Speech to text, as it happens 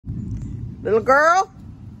Little girl,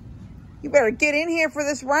 you better get in here before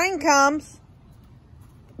this rain comes.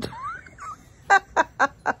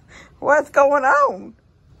 What's going on?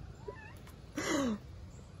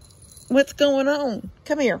 What's going on?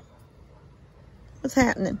 Come here. What's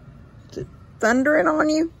happening? Is it thundering on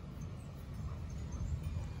you?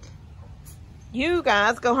 You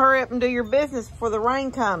guys go hurry up and do your business before the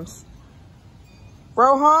rain comes.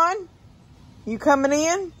 Rohan, you coming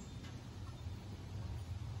in?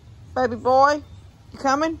 Baby boy, you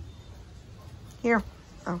coming? Here.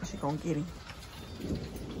 Oh, she's gonna get him.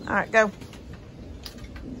 All right, go.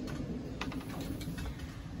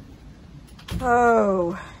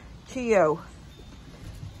 Oh, Chia.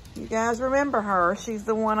 You guys remember her. She's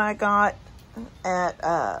the one I got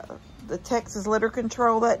at the Texas Litter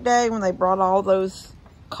Control that day when they brought all those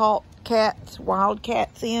caught cats, wild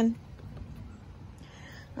cats in.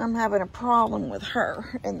 I'm having a problem with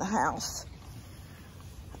her in the house.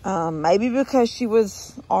 Maybe because she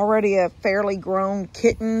was already a fairly grown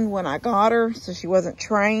kitten when I got her, so she wasn't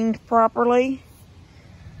trained properly.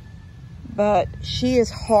 But she is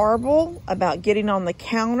horrible about getting on the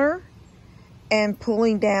counter and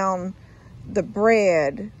pulling down the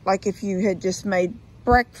bread. Like if you had just made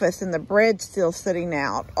breakfast and the bread's still sitting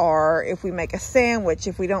out, or if we make a sandwich,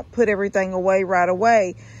 if we don't put everything away right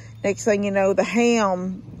away, next thing you know, the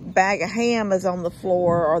bag of ham is on the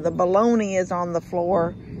floor, or the bologna is on the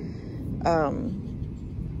floor. I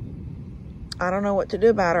don't know what to do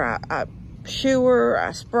about her. I shoo her,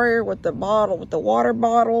 I spray her with the water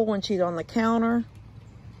bottle when she's on the counter.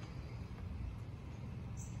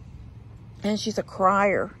 And she's a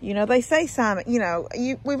crier. You know, they say Simon,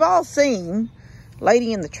 we've all seen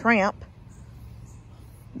Lady and the Tramp.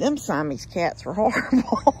 Them Siamese cats were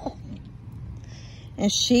horrible.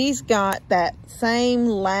 And she's got that same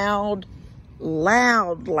loud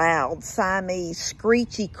Siamese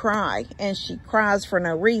screechy cry. And she cries for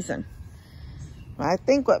no reason. I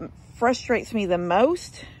think what frustrates me the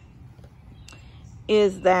most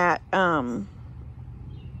is that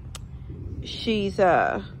she's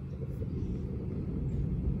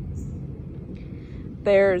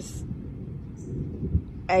there's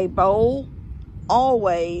a bowl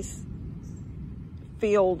always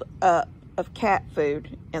filled up of cat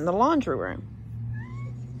food in the laundry room.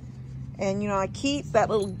 And, I keep that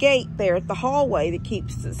little gate there at the hallway that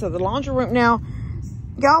keeps it. So the laundry room, now,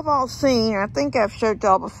 y'all have all seen, I think I've showed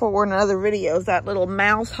y'all before in other videos, that little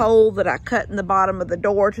mouse hole that I cut in the bottom of the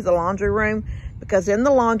door to the laundry room. Because in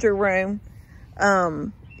the laundry room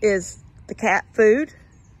is the cat food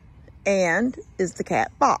and is the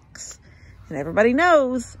cat box. And everybody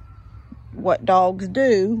knows what dogs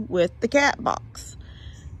do with the cat box.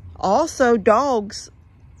 Also, dogs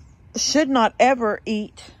should not ever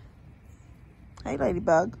eat, hey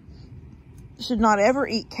ladybug, should not ever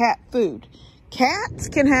eat cat food. Cats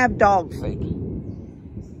can have dog food,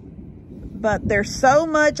 but there's so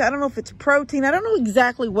much, I don't know if it's protein, I don't know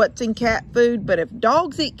exactly what's in cat food, but if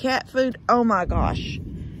dogs eat cat food, oh my gosh.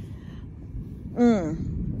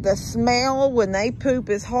 The smell when they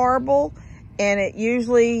poop is horrible, and it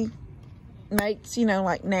usually makes,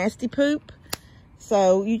 like nasty poop.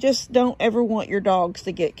 So you just don't ever want your dogs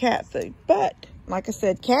to get cat food. But, like I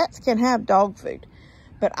said, cats can have dog food.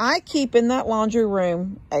 But I keep in that laundry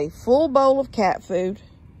room a full bowl of cat food.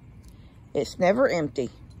 It's never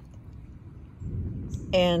empty.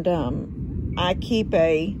 And I keep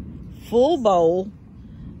a full bowl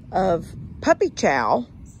of puppy chow,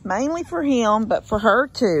 mainly for him, but for her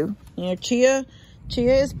too. Chia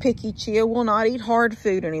is picky. Chia will not eat hard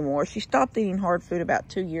food anymore. She stopped eating hard food about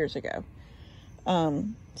 2 years ago.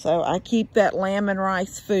 So I keep that lamb and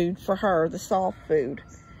rice food for her, the soft food.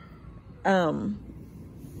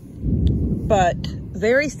 But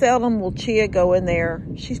very seldom will Chia go in there.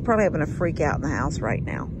 She's probably having a freak out in the house right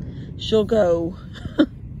now. She'll go,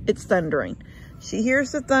 it's thundering. She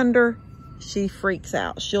hears the thunder, she freaks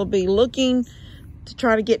out. She'll be looking to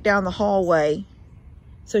try to get down the hallway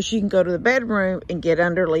so she can go to the bedroom and get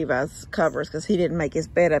under Levi's covers, because he didn't make his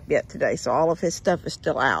bed up yet today. So all of his stuff is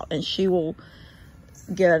still out, and she will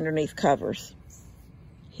get underneath covers.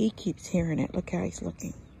 He keeps hearing it. Look how he's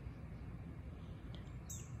looking.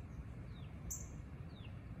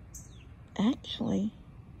 Actually,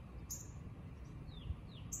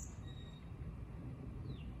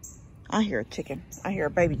 I hear a chicken. I hear a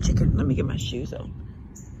baby chicken. Let me get my shoes on.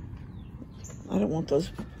 I don't want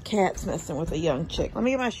those cats messing with a young chick. Let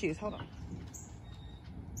me get my shoes. Hold on.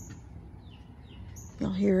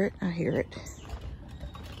 Y'all hear it? I hear it.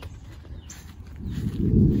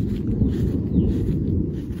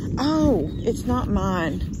 Oh, it's not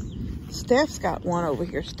mine. Steph's got one over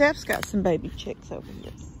here. Steph's got some baby chicks over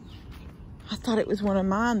here. I thought it was one of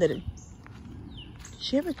mine that had... Did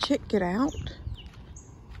she have a chick get out?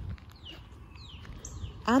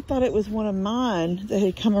 I thought it was one of mine that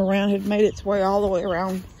had come around, had made its way all the way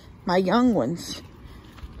around my young ones.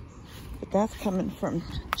 But that's coming from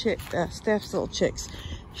Steph's little chicks.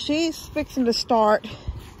 She's fixing to start.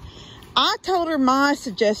 I told her my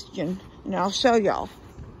suggestion, and I'll show y'all.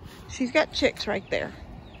 She's got chicks right there.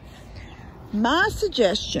 My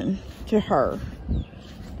suggestion to her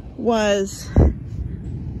was,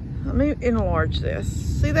 let me enlarge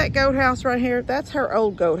this. See that goat house right here? That's her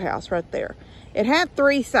old goat house right there. It had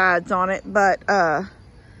 3 sides on it, but I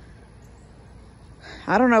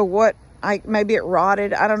don't know what, maybe it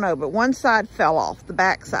rotted, I don't know, but one side fell off, the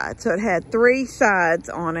back side. So it had 3 sides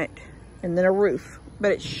on it and then a roof,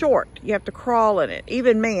 but it's short. You have to crawl in it.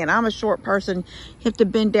 Even me, and I'm a short person, you have to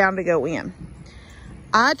bend down to go in.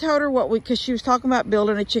 I told her because she was talking about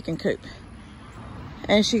building a chicken coop.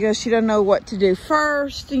 And she goes, she doesn't know what to do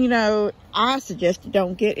first. You know, I suggested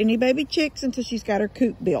don't get any baby chicks until she's got her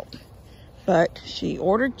coop built. But she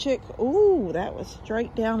ordered chicks. Ooh, that was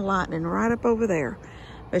straight down lightning right up over there.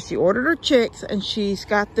 But she ordered her chicks, and she's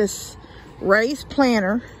got this raised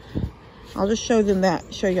planter. I'll just show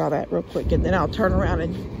y'all that real quick, and then I'll turn around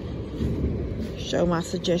and show my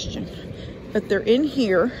suggestion. But they're in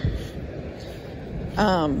here.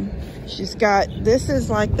 She's got, this is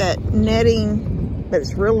like that netting, but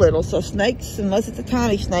it's real little, so snakes, unless it's a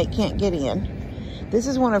tiny snake, can't get in. This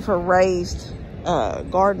is one of her raised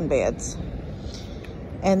garden beds.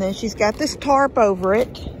 And then she's got this tarp over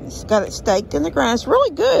it. She's got it staked in the ground. It's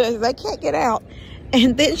really good. They can't get out.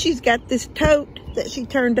 And then she's got this tote that she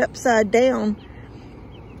turned upside down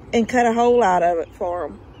and cut a hole out of it for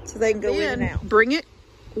them so they can go in and out. Bring it.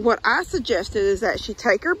 What I suggested is that she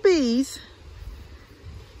take her bees,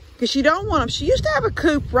 because she don't want them. She used to have a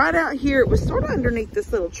coop right out here. It was sort of underneath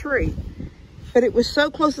this little tree, but it was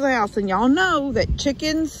so close to the house. And y'all know that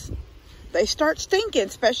chickens, they start stinking,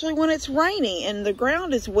 especially when it's rainy and the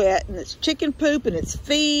ground is wet, and it's chicken poop and it's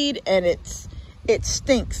feed, and it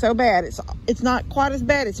stinks so bad. It's not quite as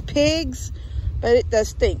bad as pigs, but it does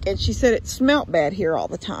stink. And she said it smelt bad here all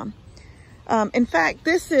the time. In fact,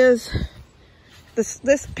 this is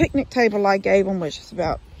this picnic table I gave them, which is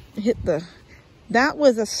about that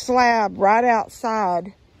was a slab right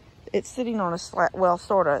outside. It's sitting on a slab, well,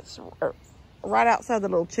 sort of. It's right outside the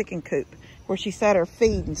little chicken coop where she sat her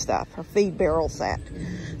feed and stuff. Her feed barrel sat.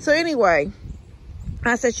 So anyway,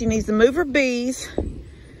 I said she needs to move her bees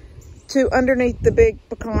to underneath the big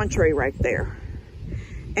pecan tree right there.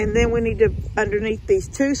 And then we need to, underneath these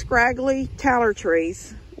 2 scraggly taller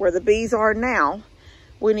trees where the bees are now,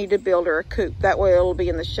 we need to build her a coop. That way it'll be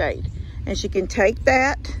in the shade. And she can take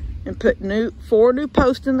that and put 4 new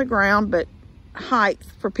posts in the ground, but height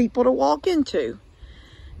for people to walk into.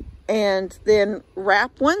 And then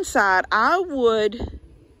wrap one side. I would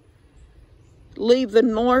leave the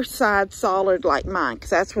north side solid like mine,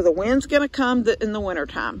 because that's where the wind's going to come in the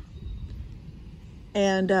wintertime.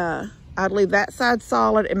 And I'd leave that side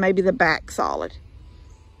solid and maybe the back solid.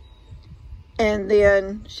 And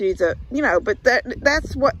then she's but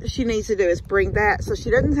that's what she needs to do, is bring that so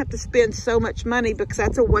she doesn't have to spend so much money, because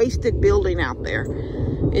that's a wasted building out there.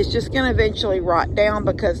 It's just going to eventually rot down,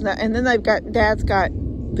 because and then Dad's got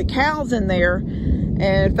the cows in there,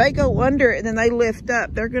 and if they go under it and then they lift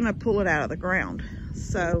up, they're going to pull it out of the ground.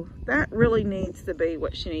 So that really needs to be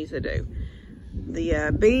what she needs to do.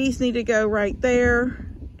 The bees need to go right there,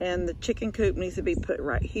 and the chicken coop needs to be put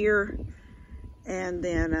right here, and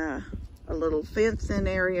then a little fenced-in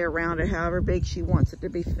area around it, however big she wants it to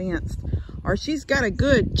be fenced. Or she's got a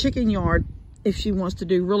good chicken yard. If she wants to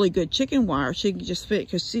do really good chicken wire, she can just fit,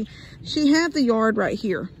 because she had the yard right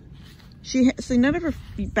here. See, none of her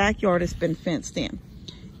backyard has been fenced in.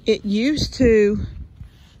 It used to,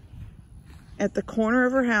 at the corner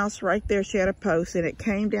of her house right there, she had a post, and it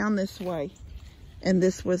came down this way. And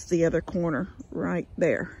this was the other corner right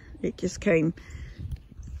there. It just came,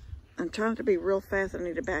 I'm trying to be real fast, I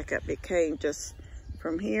need to back up. It came just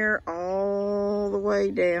from here all the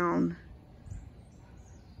way down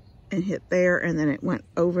and hit there, and then it went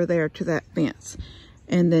over there to that fence.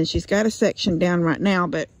 And then she's got a section down right now,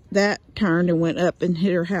 but that turned and went up and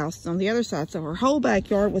hit her house on the other side. So her whole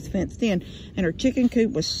backyard was fenced in, and her chicken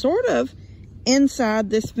coop was sort of inside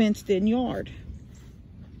this fenced in yard.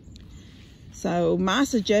 So my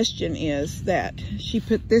suggestion is that she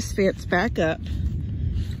put this fence back up.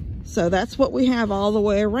 So that's what we have all the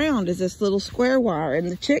way around, is this little square wire.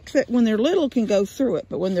 And the chicks, that when they're little, can go through it,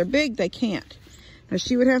 but when they're big, they can't. Now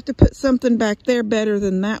she would have to put something back there better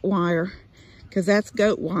than that wire, because that's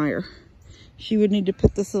goat wire. She would need to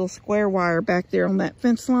put this little square wire back there on that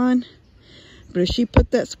fence line. But if she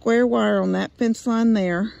put that square wire on that fence line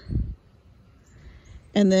there,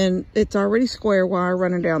 and then it's already square wire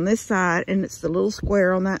running down this side, and it's the little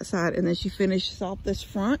square on that side, and then she finishes off this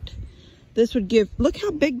front, this would give, look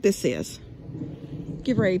how big this is.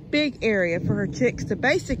 Give her a big area for her chicks to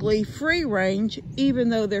basically free range, even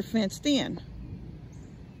though they're fenced in.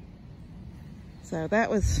 So that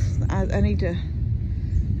was, I need to,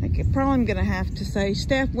 probably I'm gonna have to say,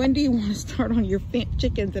 Steph, when do you want to start on your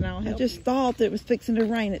chickens and I'll help. I just thought that it was fixing to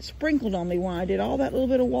rain. It sprinkled on me when I did all that little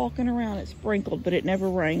bit of walking around. It sprinkled, but it never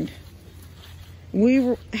rained.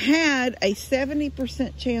 We had a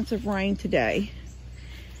 70% chance of rain today.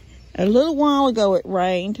 A little while ago it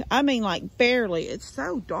rained. I mean, like barely. It's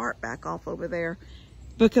so dark back off over there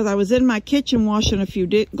because I was in my kitchen washing a few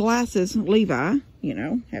glasses. Levi, you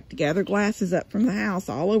know, have to gather glasses up from the house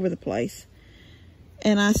all over the place.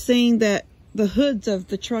 And I seen that the hoods of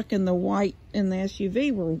the truck and the white and the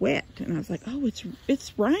SUV were wet. And I was like, oh,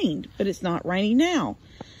 it's rained, but it's not raining now.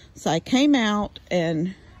 So I came out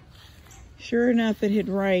and sure enough, it had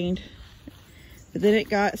rained. But then it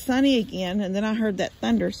got sunny again, and then I heard that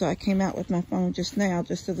thunder, so I came out with my phone just now,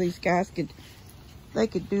 just so these guys could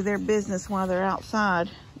do their business while they're outside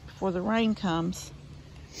before the rain comes.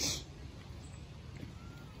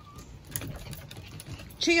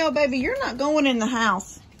 Chia, baby, you're not going in the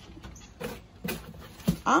house.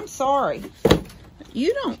 I'm sorry.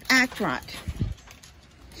 You don't act right.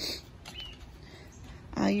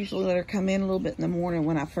 I usually let her come in a little bit in the morning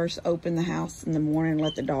when I first open the house in the morning and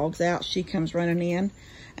let the dogs out. She comes running in,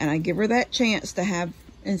 and I give her that chance to have,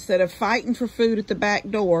 instead of fighting for food at the back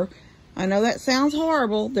door. I know that sounds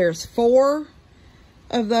horrible. There's 4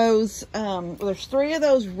 of those, there's 3 of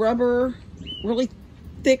those rubber, really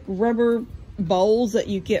thick rubber bowls that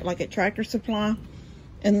you get like at Tractor Supply.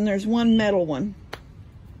 And then there's 1 metal one.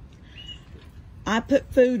 I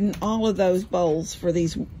put food in all of those bowls for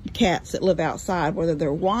these cats that live outside, whether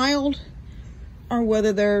they're wild or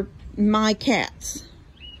whether they're my cats.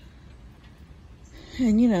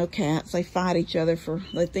 And you know, cats, they fight each other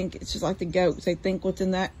they think it's just like the goats. They think what's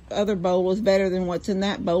in that other bowl is better than what's in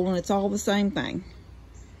that bowl, and it's all the same thing.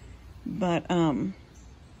 But,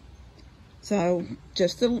 so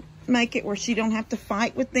just to make it where she don't have to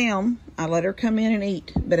fight with them, I let her come in and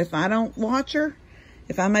eat. But if I don't watch her,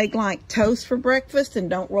 if I make like toast for breakfast and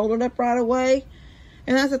don't roll it up right away,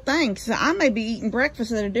 and that's the thing, so I may be eating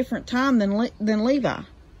breakfast at a different time than Levi.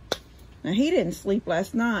 Now, he didn't sleep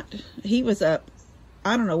last night. He was up.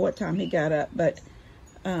 I don't know what time he got up, but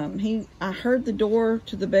I heard the door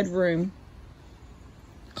to the bedroom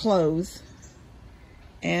close,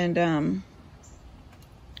 and I don't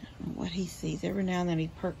know what he sees. Every now and then he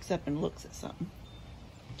perks up and looks at something.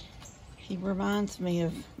 He reminds me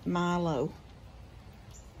of Milo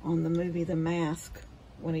on the movie The Mask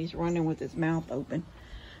when he's running with his mouth open.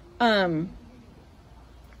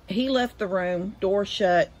 He left the room, door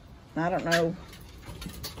shut. I don't know.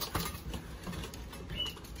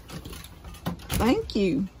 Thank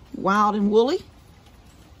you, Wild and Woolly.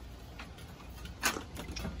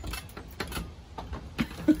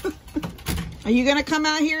 Are you gonna come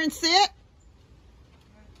out here and sit?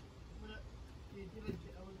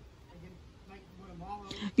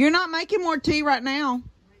 You're not making more tea right now.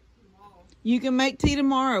 You can make tea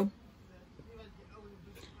tomorrow.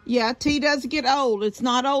 Yeah, tea does get old. It's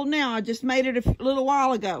not old now. I just made it a little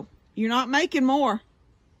while ago. You're not making more.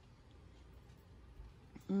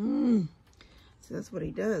 So that's what he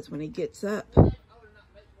does when he gets up.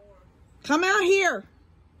 Come out here.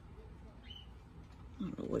 I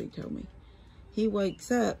don't know what he told me. He wakes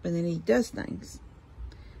up and then he does things.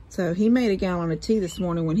 So he made a gallon of tea this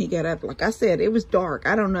morning when he got up. Like I said, it was dark.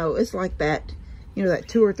 I don't know. It's like that, you know, that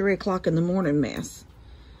 2 or 3 o'clock in the morning mess.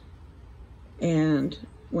 And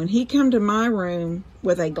when he come to my room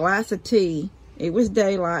with a glass of tea, it was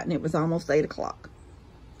daylight and it was almost 8 o'clock.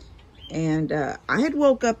 And I had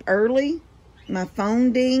woke up early. My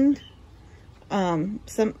phone dinged.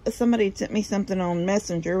 Somebody sent me something on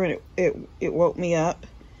Messenger and it woke me up.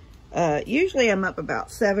 Usually I'm up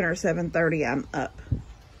about 7 or 7:30. I'm up.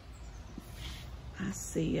 I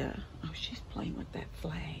see, oh, she's playing with that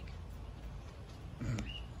flag.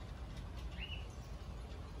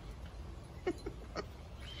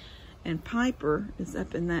 And Piper is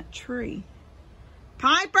up in that tree.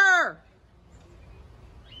 Piper!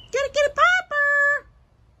 Get it, Piper!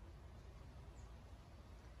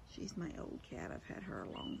 She's my old cat. I've had her a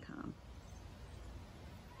long time.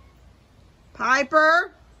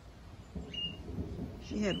 Piper!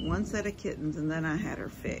 She had 1 set of kittens and then I had her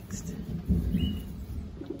fixed.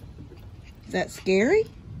 Is that scary?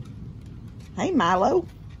 Hey, Milo.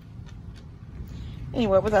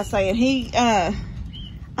 Anyway, what was I saying? He, I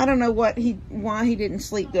don't know why he didn't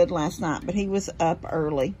sleep good last night, but he was up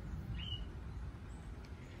early.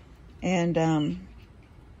 And,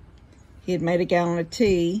 he had made a gallon of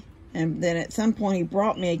tea. And then at some point he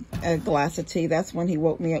brought me a glass of tea. That's when he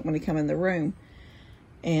woke me up when he come in the room.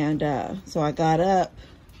 And, so I got up.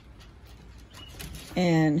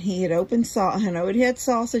 And he had opened I know it had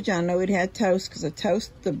sausage. I know it had toast, because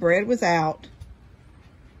the bread was out.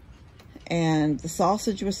 And the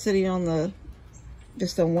sausage was sitting on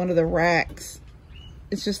just on one of the racks.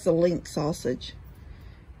 It's just the link sausage.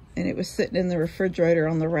 And it was sitting in the refrigerator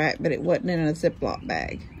on the rack, but it wasn't in a Ziploc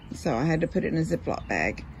bag. So I had to put it in a Ziploc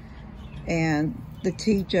bag. And the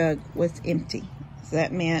tea jug was empty. So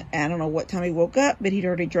that meant, I don't know what time he woke up, but he'd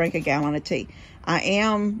already drank a gallon of tea. I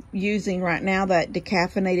am using right now that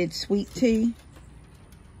decaffeinated sweet tea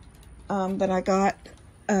that I got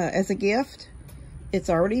as a gift. It's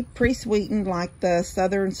already pre-sweetened like the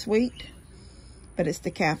Southern Sweet, but it's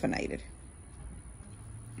decaffeinated.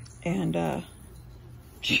 And, oh,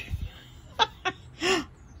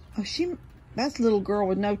 that's a little girl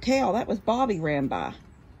with no tail. That was Bobby ran by.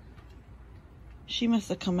 She must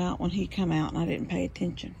have come out when he come out and I didn't pay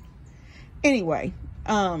attention. Anyway,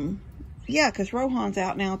 yeah, because Rohan's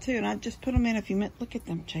out now too, and I just put them in a few minutes. Look at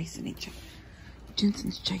them chasing each other.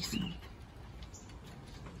 Jensen's chasing them.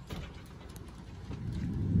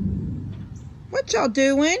 What y'all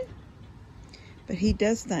doing? But he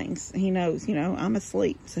does things. He knows, you know, I'm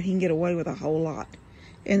asleep, so he can get away with a whole lot.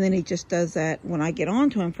 And then he just does that when I get on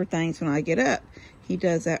to him for things when I get up. He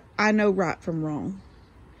does that. I know right from wrong.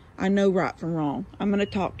 I know right from wrong. I'm going to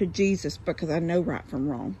talk to Jesus because I know right from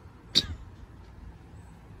wrong.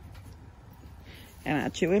 And I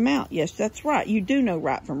chew him out. Yes, that's right. You do know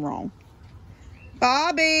right from wrong.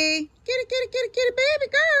 Bobby! Kitty, kitty, kitty, kitty,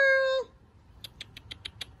 baby girl!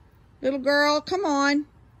 Little girl, come on.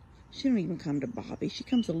 She don't even come to Bobby. She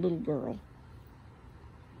comes a little girl.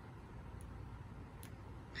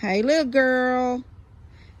 Hey, little girl.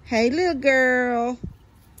 Hey, little girl.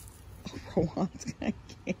 Oh, Rohan's going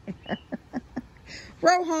to get her.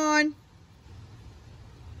 Rohan.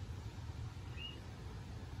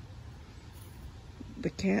 The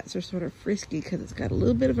cats are sort of frisky because it's got a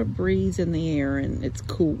little bit of a breeze in the air and it's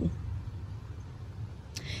cool.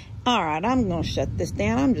 All right, I'm going to shut this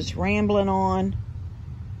down. I'm just rambling on.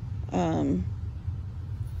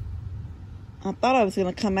 I thought I was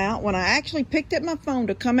going to come out. When I actually picked up my phone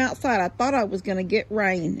to come outside, I thought I was going to get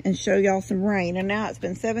rain and show y'all some rain. And now it's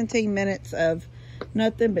been 17 minutes of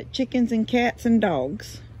nothing but chickens and cats and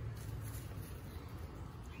dogs.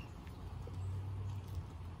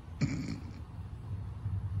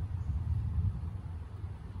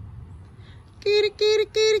 Kitty, kitty,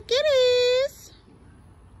 kitty, kitties.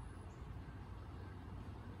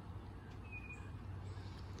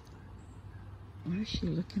 What is she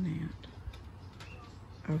looking at?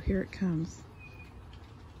 Oh, here it comes.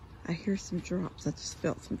 I hear some drops. I just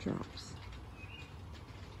felt some drops.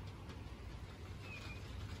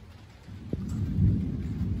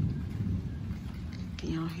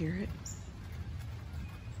 Can y'all hear it?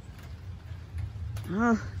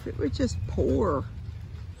 Oh, if it would just pour.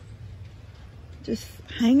 Just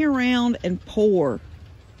hang around and pour.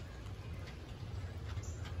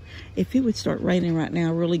 If it would start raining right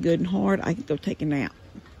now really good and hard, I could go take a nap.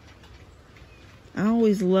 I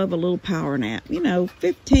always love a little power nap. You know,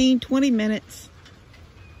 15, 20 minutes.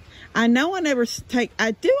 I know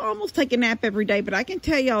I do almost take a nap every day, but I can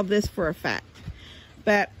tell y'all this for a fact.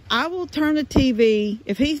 That I will turn the TV,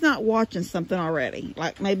 if he's not watching something already,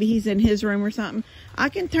 like maybe he's in his room or something, I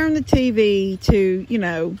can turn the TV to, you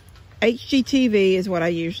know, HGTV is what I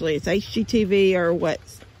usually, it's HGTV or what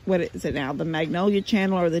is it now? The Magnolia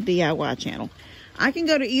channel or the DIY channel. I can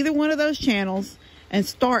go to either one of those channels and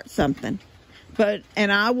start something.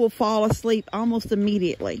 And I will fall asleep almost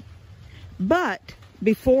immediately. But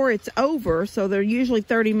before it's over, so they're usually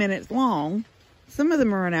 30 minutes long. Some of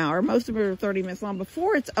them are an hour. Most of them are 30 minutes long.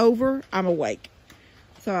 Before it's over, I'm awake.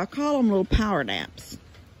 So I call them little power naps.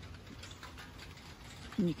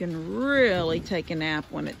 And you can really take a nap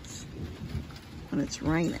when it's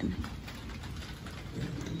raining.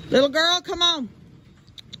 Little girl, come on.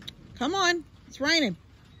 Come on. It's raining.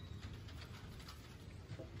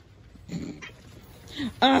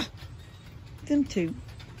 Them two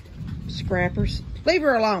scrappers. Leave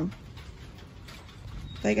her alone.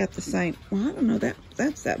 They got the same. Well, I don't know.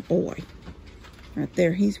 That's that boy. Right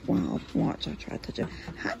there. He's wild. Watch. I'll try to touch him.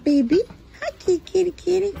 Hi, baby. Hi, kitty,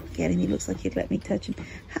 kitty. Look at him. He looks like he'd let me touch him.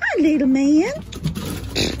 Hi, little man.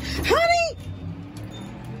 Honey.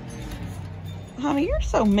 Honey, you're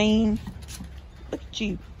so mean. Look at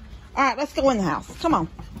you. All right, let's go in the house. Come on.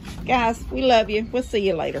 Guys, we love you. We'll see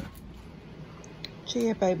you later.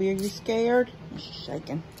 Chia, baby, are you scared? She's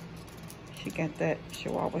shaking. She got that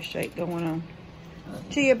chihuahua shake going on.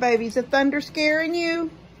 Chia, baby, is the thunder scaring you?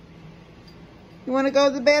 You want to go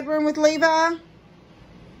to the bedroom with Levi?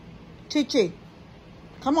 Chi.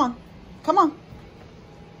 Come on. Come on.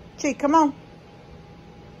 Chi, come on.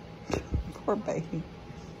 Poor baby.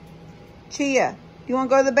 Chia, you want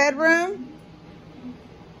to go to the bedroom?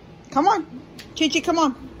 Come on. Chi, come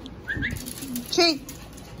on. Chia,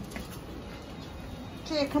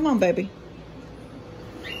 come on, baby.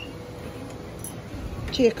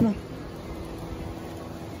 Chia, come on.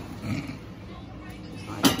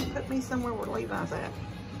 Put me somewhere where Levi's at.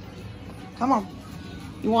 Come on.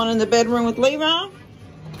 You want in the bedroom with Levi?